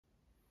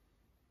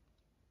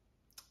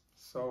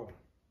So,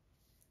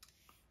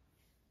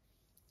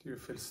 do you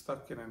feel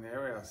stuck in any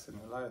areas in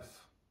your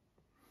life?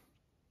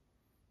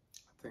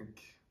 I think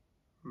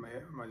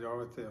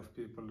majority of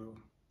people do.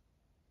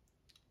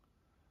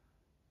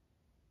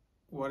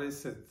 What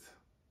is it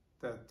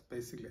that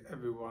basically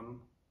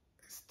everyone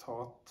is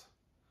taught,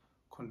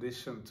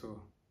 conditioned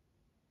to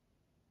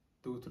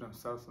do to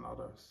themselves and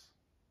others?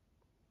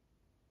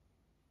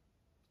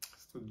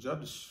 It's to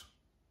judge,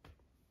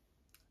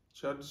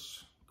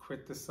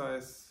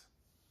 criticize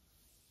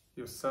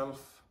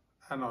yourself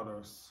and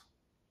others.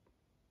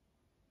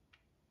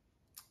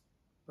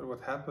 But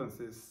what happens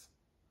is,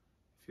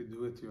 if you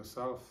do it to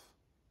yourself,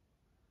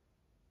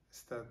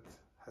 is that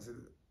has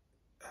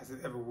it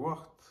ever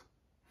worked?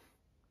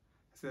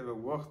 Has it ever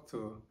worked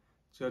to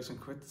judge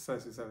and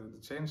criticize yourself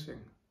into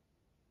changing?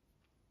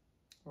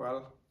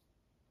 Well,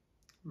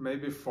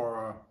 maybe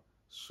for a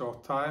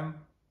short time,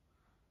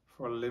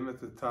 for a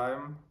limited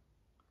time,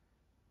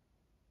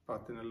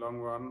 but in the long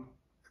run,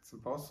 it's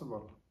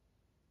impossible.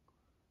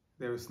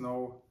 There is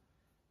no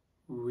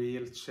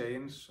real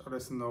change, or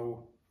there's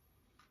no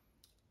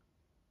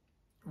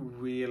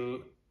real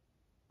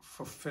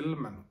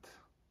fulfillment,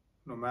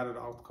 no matter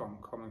the outcome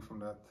coming from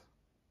that.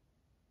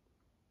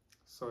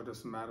 So it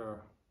doesn't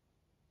matter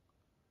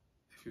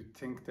if you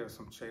think there's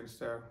some change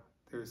there,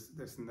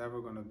 there's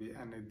never going to be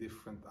any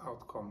different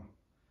outcome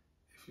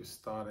if you're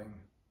starting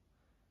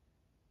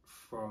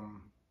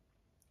from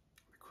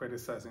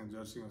criticizing and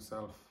judging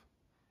yourself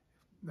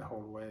the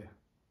whole way.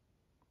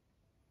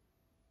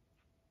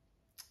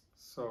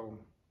 So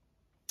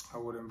I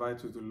would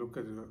invite you to look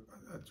at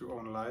your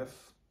own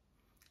life,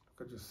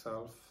 look at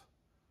yourself,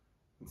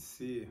 and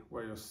see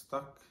where you're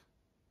stuck.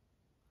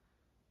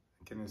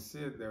 Can you see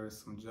it? There is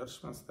some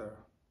judgments there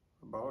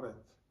about it.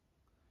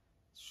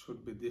 It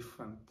should be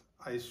different.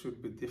 I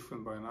should be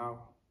different by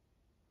now.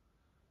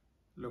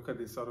 Look at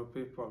these other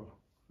people.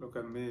 Look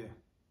at me.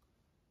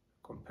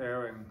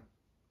 Comparing.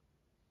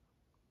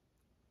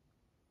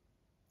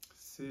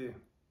 See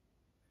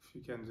if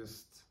you can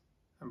just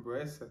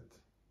embrace it.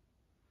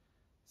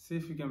 See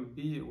if you can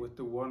be with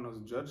the one who's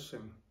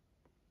judging.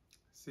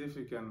 See if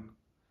you can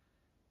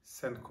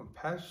send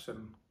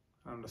compassion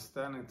and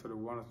understanding to the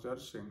one who's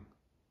judging.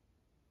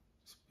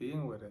 Just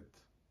being with it.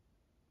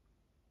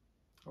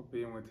 Or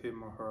being with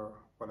him or her,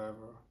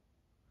 whatever.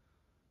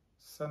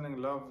 Sending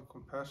love and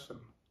compassion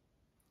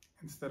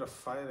instead of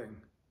fighting.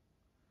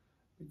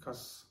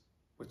 Because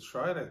we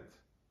tried it.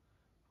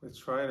 We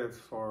tried it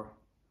for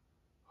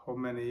how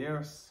many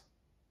years?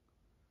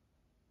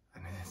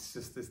 And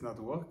it's not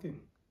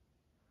working.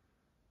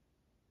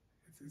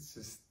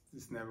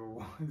 It's never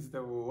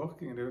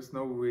working. There's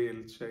no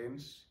real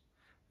change.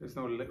 There's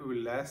no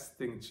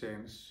lasting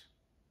change.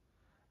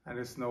 And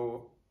there's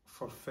no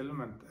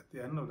fulfillment at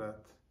the end of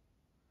that.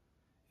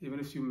 Even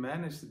if you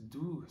manage to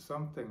do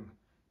something,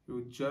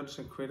 you judge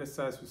and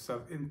criticize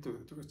yourself into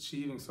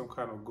achieving some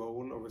kind of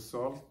goal or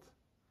result,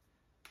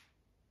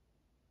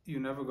 you're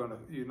not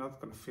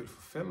gonna feel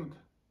fulfilled.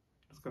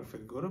 You're not gonna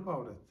feel good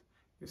about it.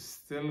 You're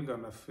still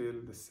gonna feel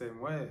the same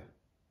way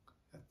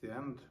at the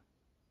end.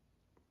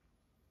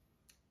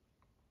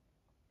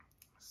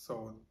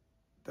 So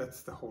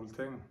that's the whole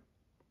thing.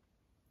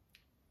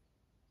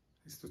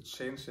 Is to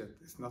change it.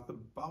 It's not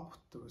about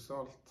the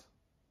result.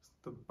 It's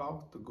not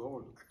about the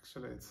goal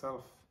actually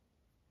itself.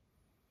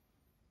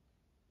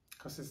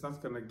 Because it's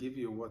not going to give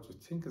you what you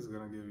think it's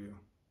going to give you.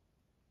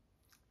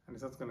 And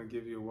it's not going to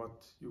give you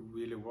what you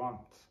really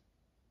want.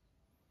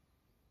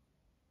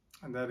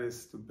 And that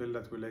is to build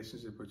that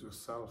relationship with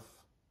yourself.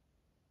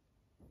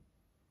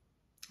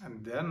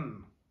 And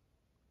then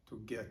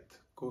to get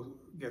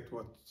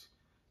what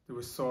the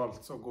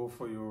results, or go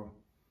for your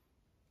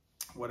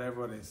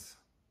whatever it is,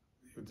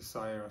 your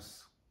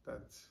desires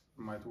that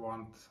you might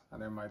want,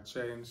 and they might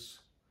change,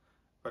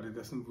 but it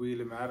doesn't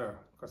really matter,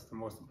 because the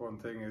most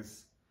important thing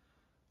is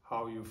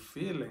how you're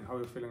feeling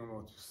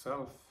about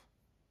yourself,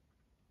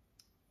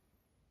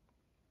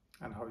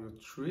 and how you're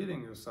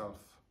treating yourself.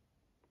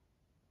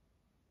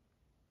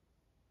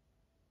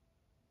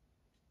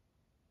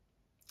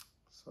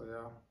 So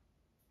yeah,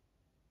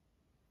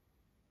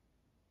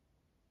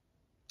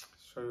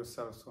 show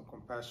yourself some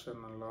compassion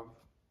and love.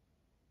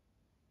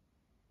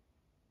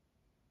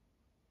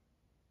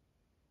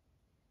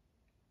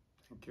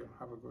 Thank you.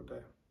 Have a good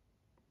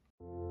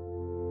day.